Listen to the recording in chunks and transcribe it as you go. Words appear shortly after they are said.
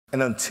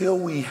And until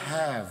we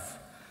have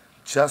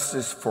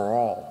justice for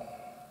all,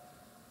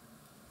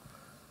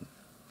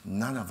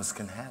 none of us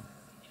can have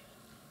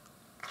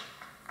it.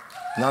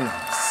 None of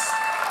us.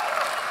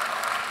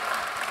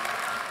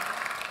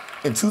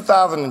 In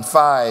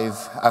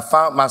 2005, I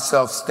found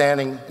myself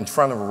standing in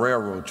front of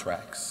railroad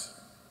tracks.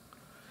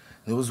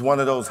 It was one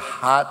of those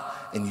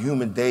hot and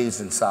humid days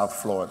in South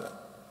Florida.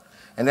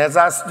 And as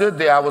I stood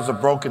there, I was a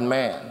broken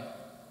man.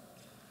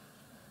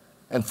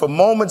 And for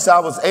moments, I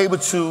was able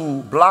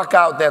to block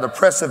out that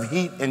oppressive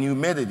heat and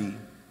humidity.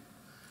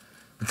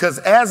 Because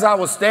as I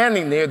was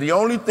standing there, the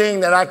only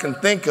thing that I can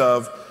think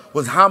of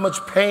was how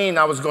much pain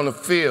I was going to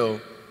feel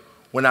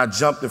when I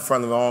jumped in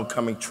front of the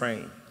oncoming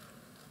train.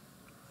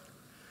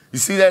 You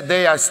see, that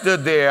day I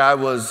stood there, I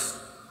was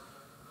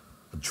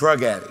a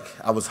drug addict.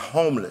 I was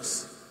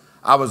homeless.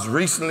 I was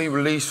recently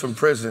released from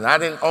prison. I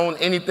didn't own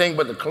anything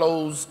but the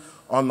clothes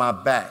on my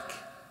back.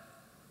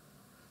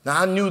 Now,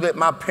 I knew that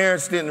my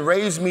parents didn't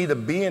raise me to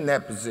be in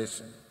that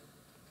position,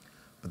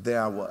 but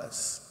there I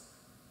was.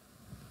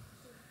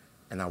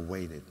 And I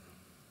waited.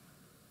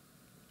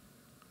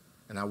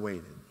 And I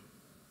waited.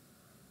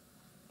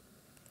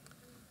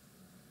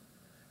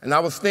 And I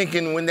was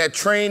thinking, when that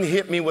train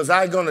hit me, was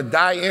I going to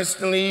die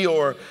instantly,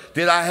 or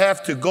did I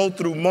have to go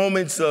through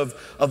moments of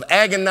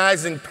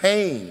agonizing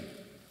pain?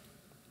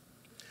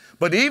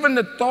 But even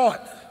the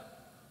thought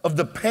of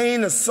the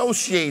pain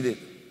associated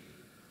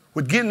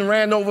with getting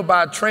ran over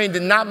by a train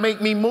did not make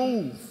me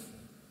move.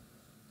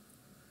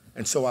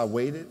 And so I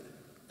waited,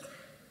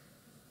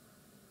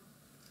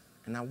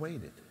 and I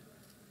waited.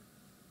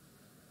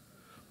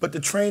 But the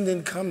train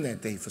didn't come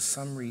that day for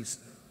some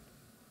reason.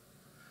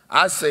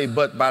 I say,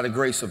 but by the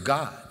grace of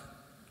God.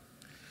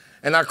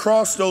 And I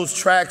crossed those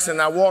tracks, and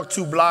I walked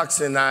 2 blocks,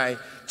 and I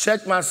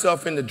checked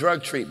myself into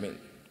drug treatment.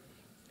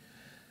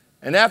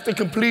 And after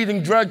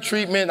completing drug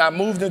treatment, I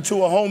moved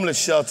into a homeless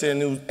shelter.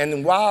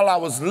 And while I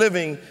was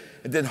living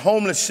at that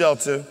homeless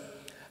shelter,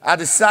 I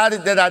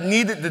decided that I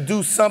needed to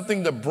do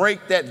something to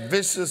break that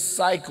vicious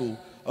cycle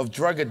of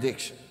drug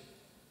addiction.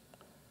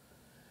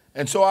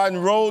 And so I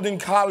enrolled in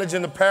college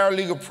in the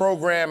paralegal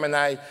program, and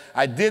I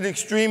did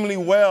extremely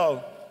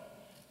well.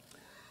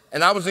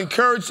 And I was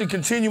encouraged to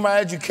continue my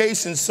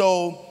education,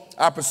 so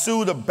I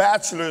pursued a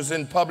bachelor's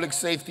in public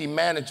safety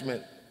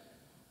management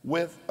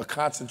with a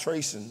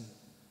concentration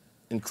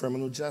in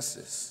criminal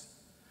justice.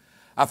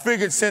 I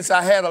figured since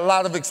I had a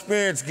lot of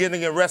experience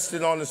getting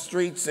arrested on the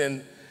streets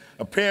and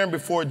appearing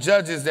before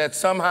judges, that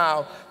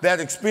somehow that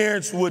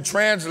experience would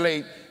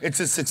translate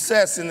into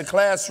success in the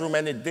classroom,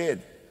 and it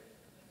did.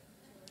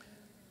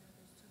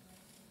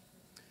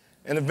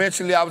 And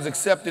eventually I was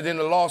accepted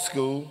into law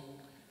school.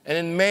 And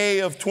in May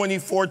of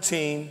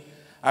 2014,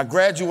 I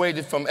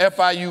graduated from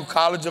FIU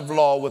College of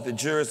Law with a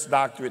Juris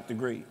Doctorate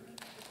degree.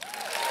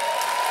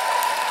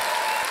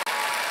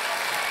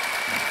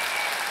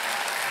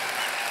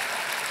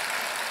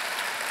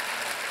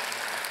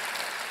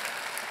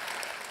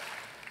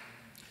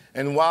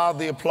 And while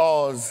the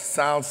applause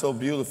sounds so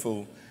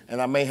beautiful, and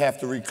I may have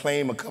to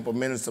reclaim a couple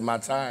minutes of my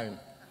time,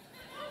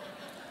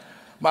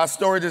 my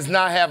story does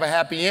not have a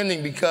happy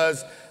ending,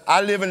 because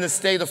I live in the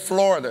state of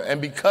Florida,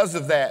 and because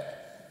of that,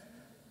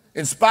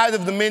 in spite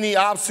of the many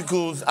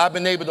obstacles I've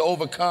been able to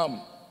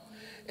overcome,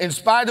 in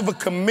spite of a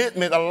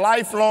commitment, a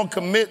lifelong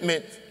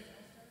commitment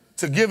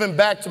to giving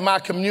back to my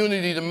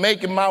community, to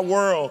making my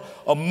world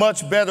a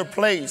much better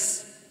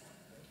place,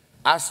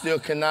 I still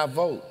cannot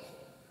vote.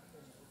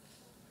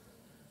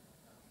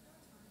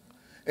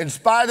 In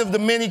spite of the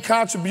many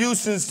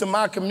contributions to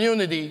my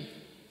community,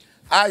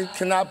 I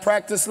cannot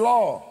practice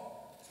law.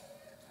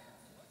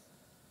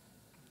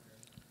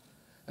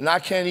 And I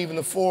can't even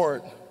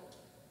afford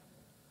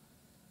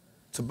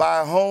to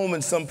buy a home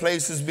in some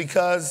places,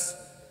 because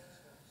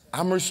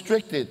I'm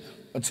restricted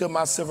until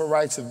my civil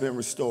rights have been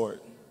restored.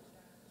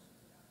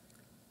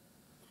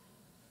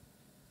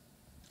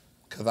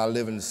 Because I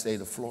live in the state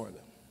of Florida,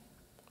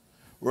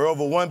 where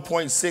over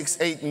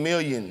 1.68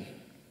 million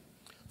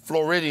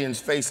Floridians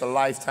face a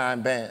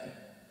lifetime ban.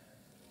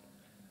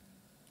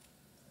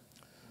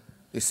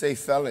 They say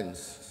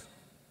felons.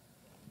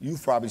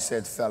 You've probably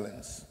said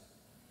felons.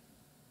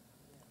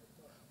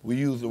 We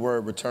use the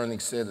word returning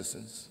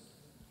citizens,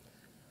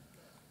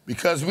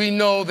 because we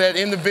know that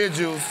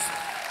individuals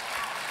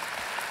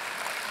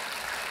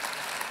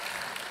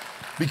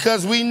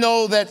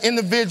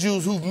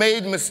who've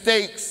made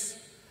mistakes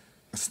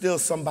are still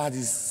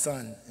somebody's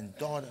son and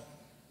daughter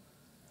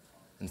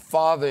and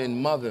father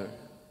and mother,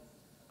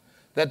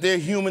 that they're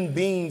human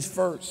beings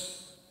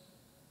first.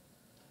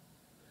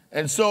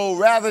 And so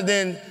rather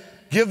than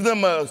give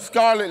them a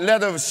scarlet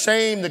letter of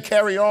shame to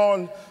carry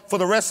on for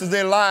the rest of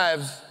their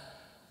lives,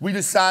 we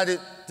decided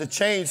to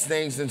change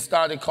things and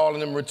started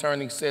calling them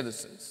returning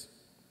citizens.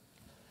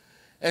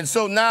 And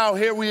so now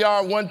here we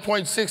are,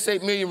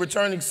 1.68 million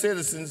returning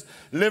citizens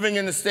living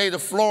in the state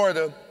of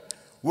Florida,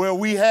 where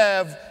we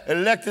have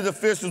elected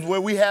officials, where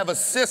we have a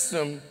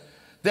system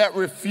that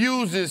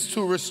refuses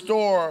to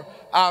restore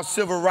our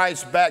civil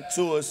rights back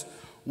to us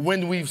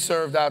when we've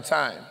served our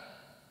time.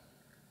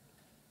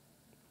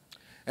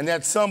 And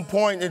at some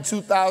point in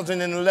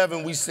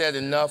 2011, we said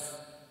enough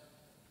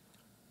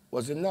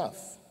was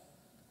enough.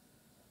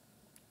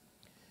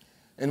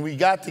 And we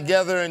got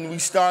together and we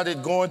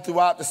started going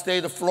throughout the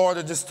state of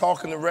Florida just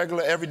talking to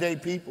regular, everyday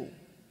people.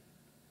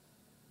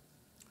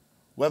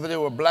 Whether they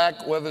were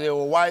black, whether they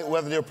were white,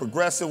 whether they were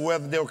progressive,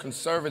 whether they were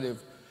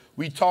conservative.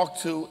 We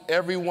talked to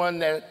everyone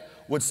that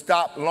would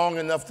stop long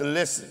enough to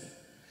listen.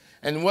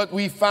 And what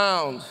we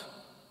found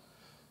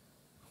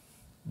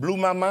blew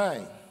my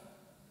mind.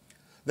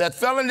 That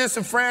felon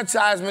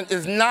disenfranchisement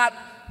is not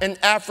an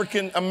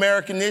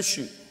African-American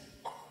issue.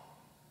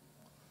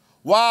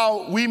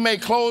 While we may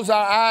close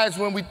our eyes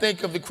when we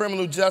think of the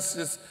criminal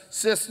justice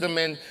system,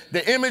 and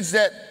the image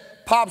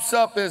that pops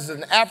up is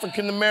an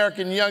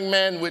African-American young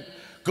man with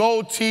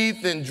gold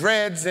teeth and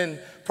dreads and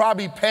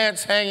probably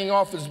pants hanging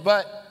off his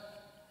butt,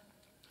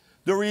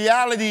 the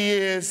reality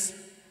is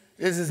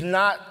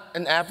not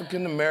an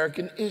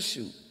African-American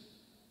issue.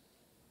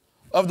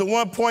 Of the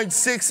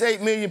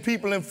 1.68 million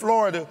people in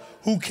Florida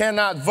who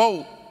cannot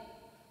vote,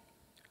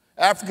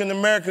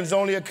 African-Americans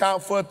only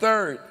account for a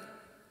third.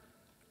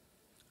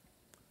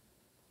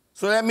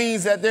 So that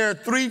means that there are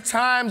 3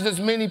 times as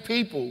many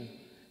people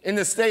in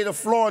the state of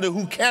Florida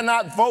who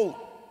cannot vote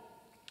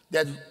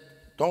that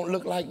don't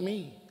look like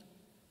me.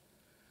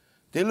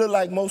 They look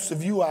like most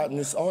of you out in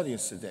this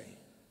audience today.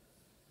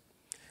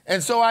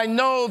 And so I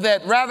know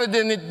that rather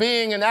than it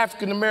being an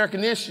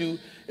African-American issue,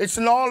 it's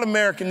an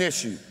all-American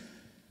issue.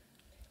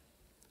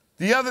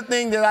 The other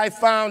thing that I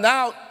found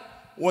out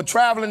while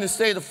traveling the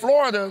state of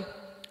Florida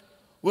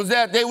was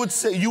that they would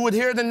say, you would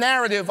hear the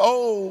narrative,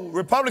 oh,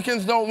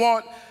 Republicans don't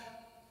want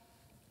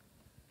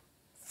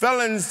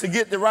felons to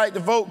get the right to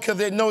vote because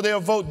they know they'll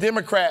vote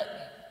Democrat.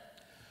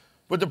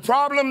 But the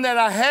problem that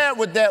I had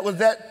with that was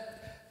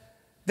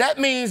that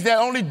means that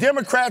only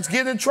Democrats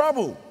get in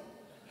trouble.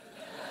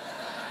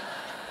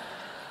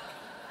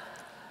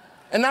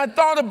 And I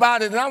thought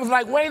about it, and I was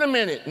like, wait a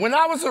minute. When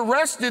I was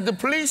arrested, the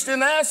police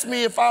didn't ask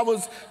me if I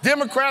was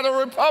Democrat or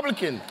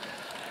Republican.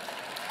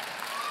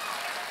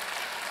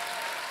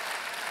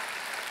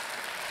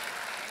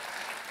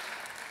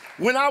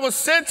 When I was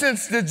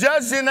sentenced, the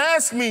judge didn't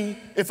ask me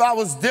if I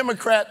was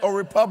Democrat or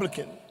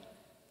Republican.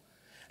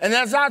 And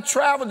as I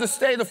traveled the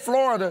state of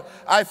Florida,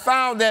 I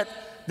found that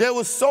there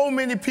were so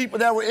many people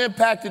that were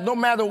impacted no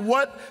matter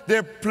what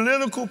their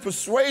political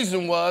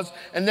persuasion was,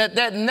 and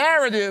that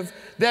narrative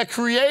that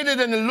created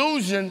an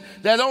illusion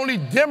that only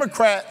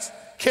Democrats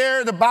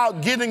cared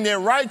about getting their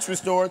rights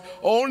restored,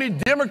 or only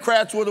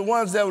Democrats were the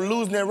ones that were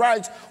losing their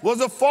rights, was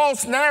a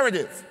false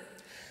narrative.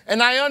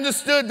 And I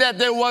understood that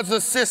there was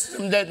a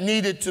system that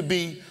needed to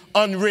be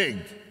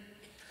unrigged.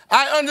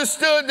 I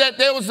understood that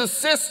there was a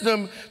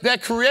system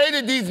that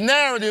created these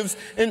narratives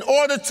in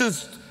order to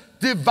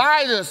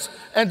divide us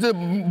and to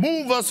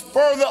move us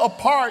further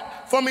apart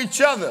from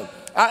each other.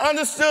 I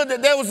understood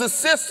that there was a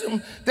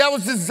system that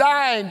was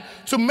designed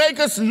to make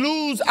us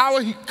lose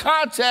our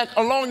contact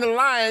along the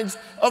lines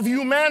of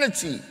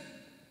humanity.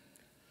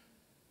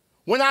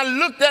 When I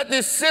looked at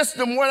this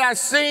system, what I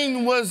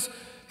seen was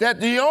that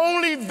the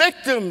only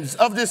victims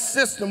of this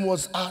system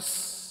was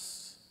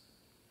us.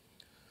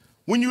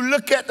 When you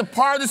look at the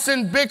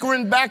partisan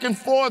bickering back and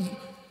forth,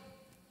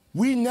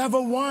 we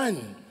never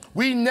won.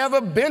 We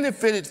never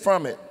benefited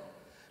from it.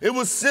 It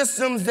was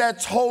systems that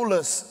told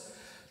us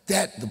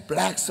that the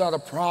blacks are the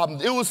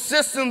problem. It was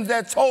systems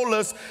that told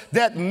us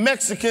that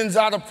Mexicans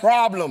are the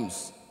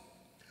problems.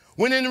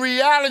 When in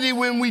reality,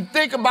 when we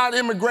think about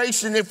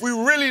immigration, if we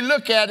really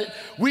look at it,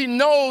 we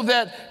know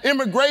that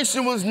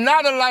immigration was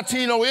not a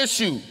Latino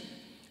issue.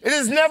 It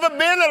has never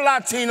been a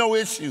Latino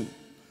issue.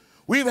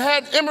 We've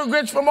had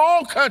immigrants from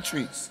all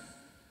countries.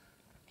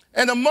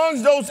 And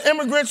amongst those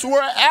immigrants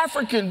were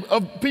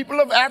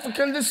people of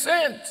African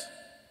descent.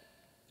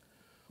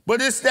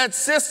 But it's that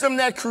system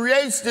that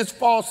creates this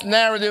false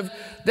narrative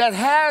that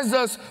has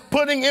us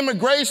putting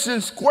immigration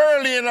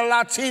squarely in a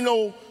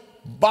Latino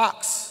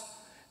box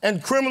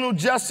and criminal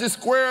justice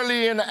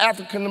squarely in an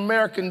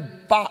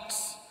African-American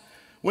box,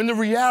 when the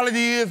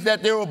reality is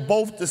that they were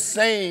both the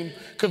same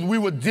because we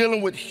were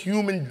dealing with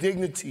human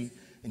dignity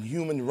and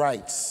human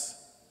rights.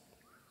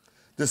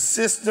 The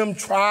system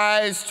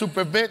tries to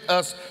prevent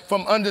us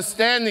from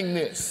understanding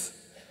this.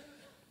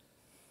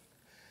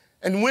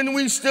 And when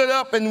we stood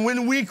up and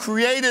when we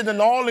created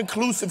an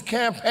all-inclusive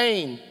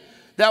campaign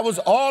that was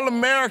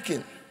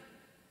all-American,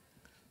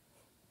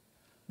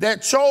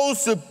 that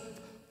chose to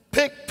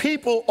pick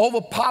people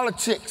over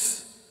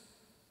politics,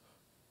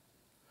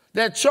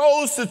 that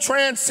chose to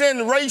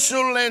transcend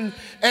racial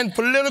and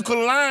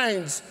political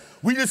lines,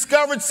 we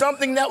discovered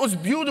something that was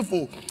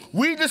beautiful.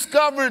 We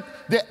discovered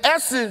the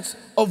essence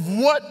of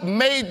what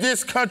made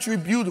this country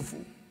beautiful.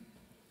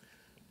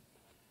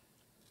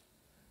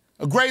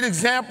 A great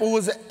example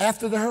was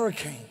after the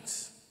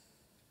hurricanes,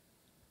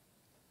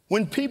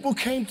 when people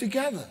came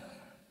together.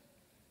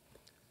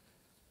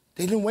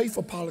 They didn't wait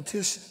for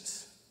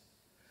politicians.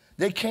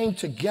 They came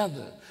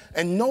together,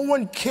 and no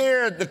one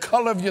cared the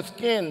color of your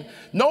skin.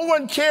 No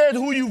one cared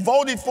who you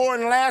voted for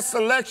in the last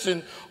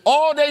election.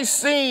 All they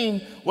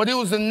seen was it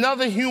was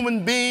another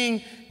human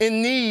being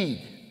in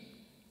need,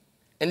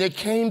 and they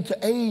came to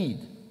aid.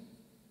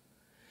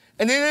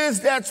 And it is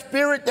that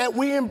spirit that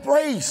we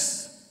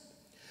embrace,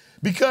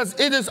 because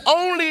it is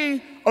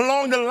only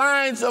along the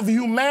lines of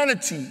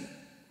humanity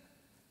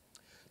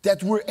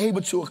that we're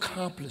able to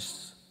accomplish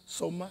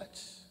so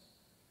much.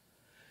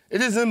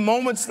 It is in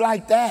moments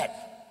like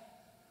that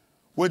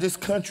where this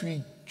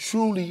country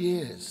truly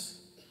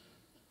is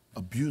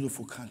a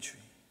beautiful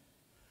country,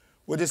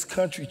 where this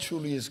country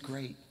truly is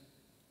great.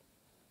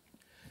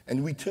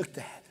 And we took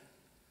that.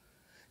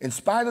 In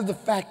spite of the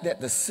fact that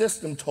the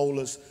system told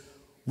us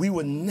we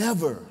would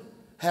never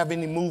have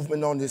any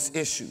movement on this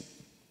issue.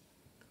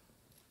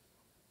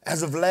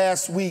 As of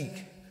last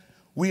week,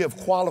 we have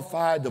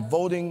qualified the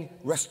Voting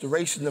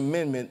Restoration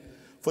Amendment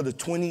for the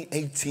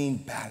 2018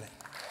 ballot.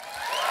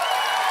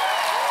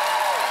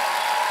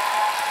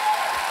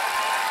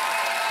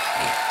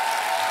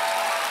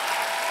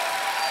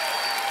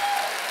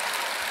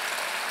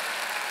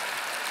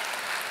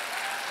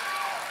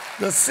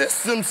 The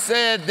system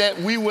said that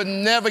we would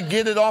never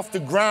get it off the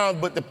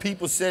ground, but the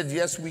people said,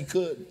 yes, we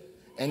could,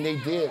 and they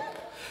did.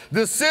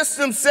 The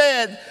system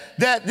said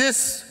that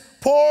this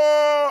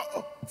poor,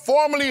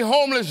 formerly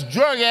homeless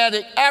drug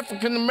addict,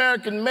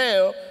 African-American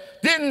male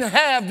didn't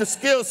have the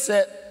skill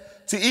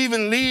set to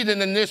even lead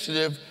an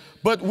initiative,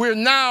 but we're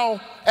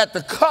now at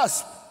the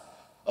cusp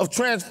of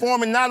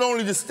transforming not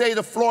only the state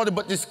of Florida,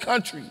 but this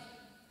country.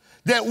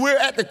 That we're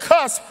at the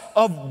cusp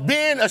of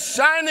being a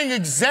shining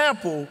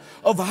example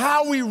of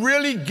how we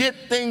really get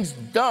things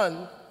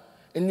done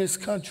in this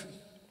country.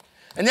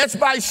 And that's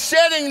by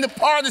shedding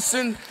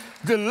the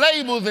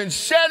labels and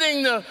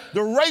shedding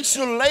the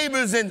racial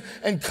labels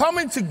and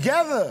coming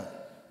together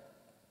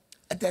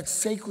at that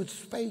sacred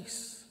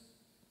space.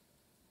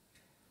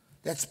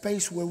 That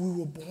space where we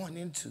were born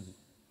into.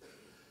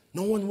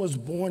 No one was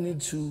born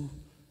into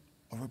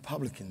a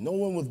Republican. No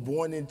one was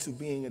born into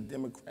being a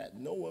Democrat.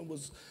 No one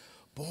was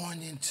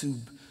born into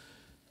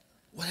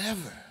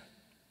whatever.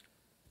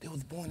 They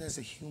was born as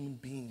a human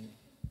being.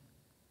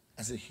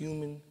 As a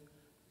human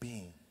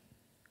being.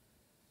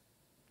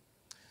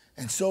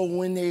 And so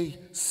when a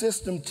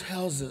system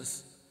tells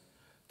us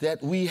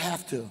that we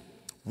have to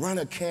run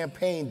a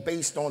campaign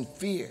based on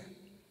fear,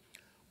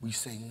 we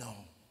say no.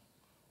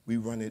 We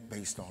run it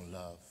based on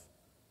love.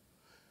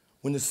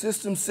 When the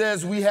system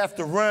says we have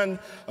to run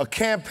a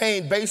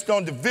campaign based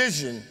on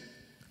division,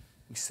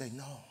 we say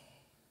no.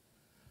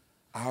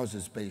 Ours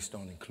is based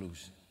on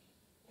inclusion.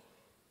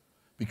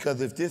 Because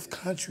if this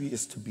country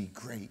is to be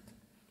great,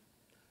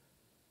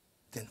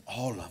 then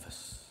all of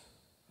us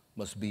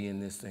must be in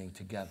this thing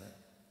together.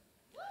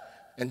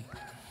 And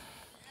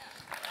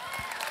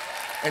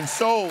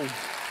so,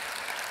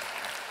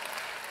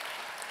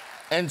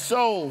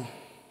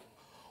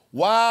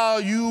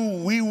 while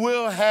we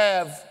will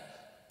have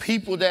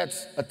people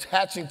that's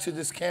attaching to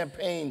this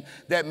campaign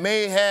that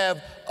may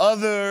have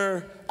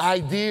other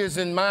ideas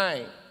in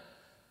mind,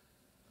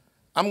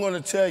 I'm going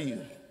to tell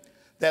you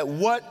that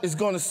what is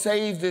going to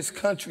save this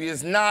country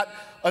is not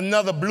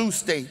another blue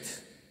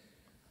state.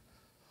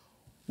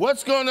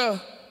 What's going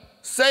to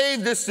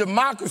save this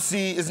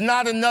democracy is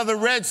not another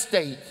red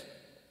state.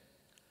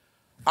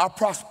 Our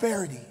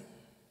prosperity,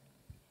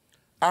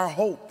 our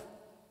hope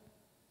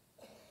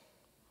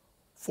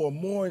for a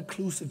more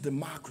inclusive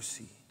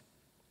democracy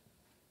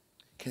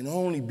can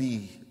only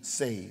be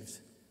saved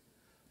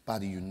by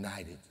the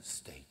United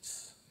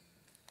States.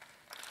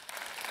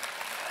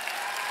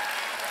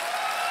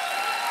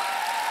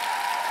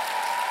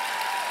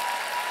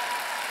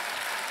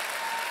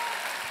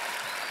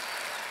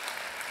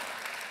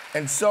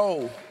 And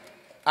so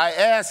I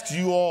ask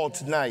you all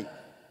tonight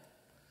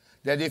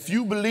that if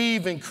you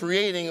believe in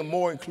creating a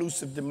more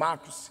inclusive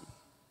democracy,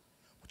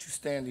 would you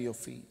stand to your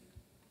feet?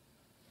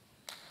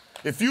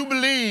 If you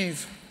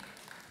believe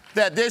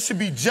that there should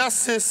be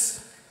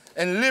justice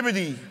and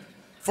liberty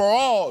for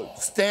all,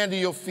 stand to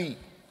your feet.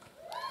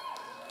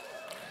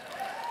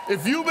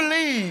 If you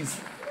believe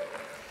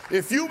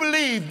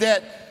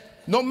that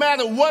no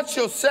matter what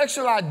your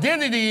sexual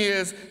identity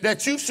is,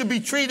 that you should be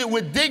treated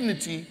with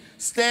dignity,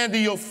 stand to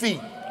your feet.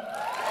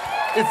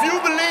 If you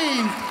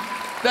believe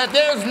that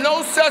there's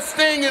no such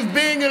thing as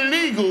being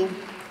illegal,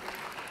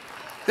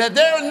 that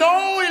there are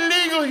no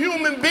illegal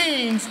human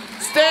beings,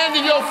 stand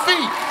to your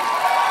feet.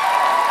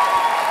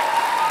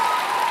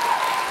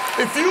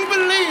 If you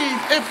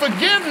believe in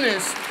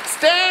forgiveness,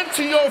 stand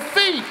to your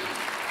feet.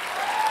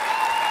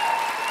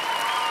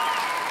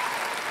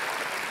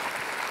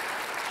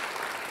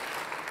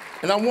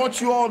 And I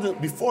want you all to,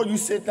 before you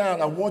sit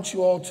down, I want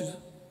you all to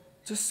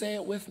just say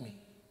it with me.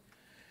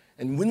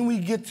 And when we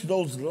get to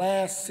those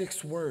last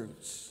 6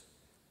 words,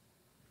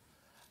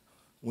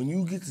 when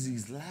you get to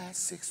these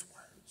last 6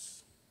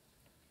 words,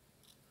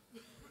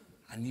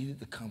 I need it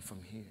to come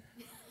from here.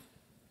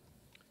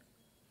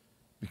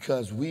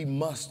 Because we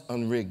must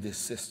unrig this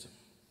system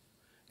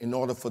in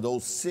order for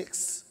those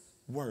 6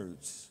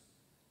 words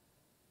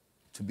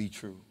to be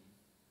true.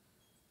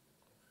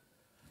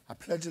 I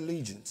pledge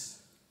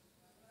allegiance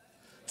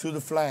to the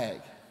flag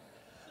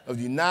of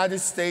the United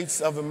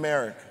States of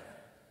America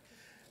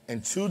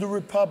and to the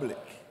republic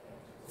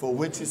for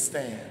which it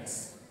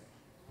stands,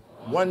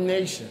 one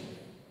nation,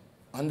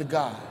 under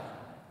God,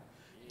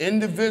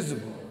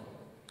 indivisible,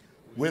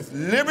 with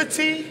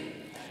liberty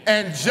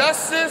and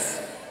justice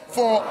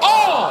for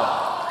all.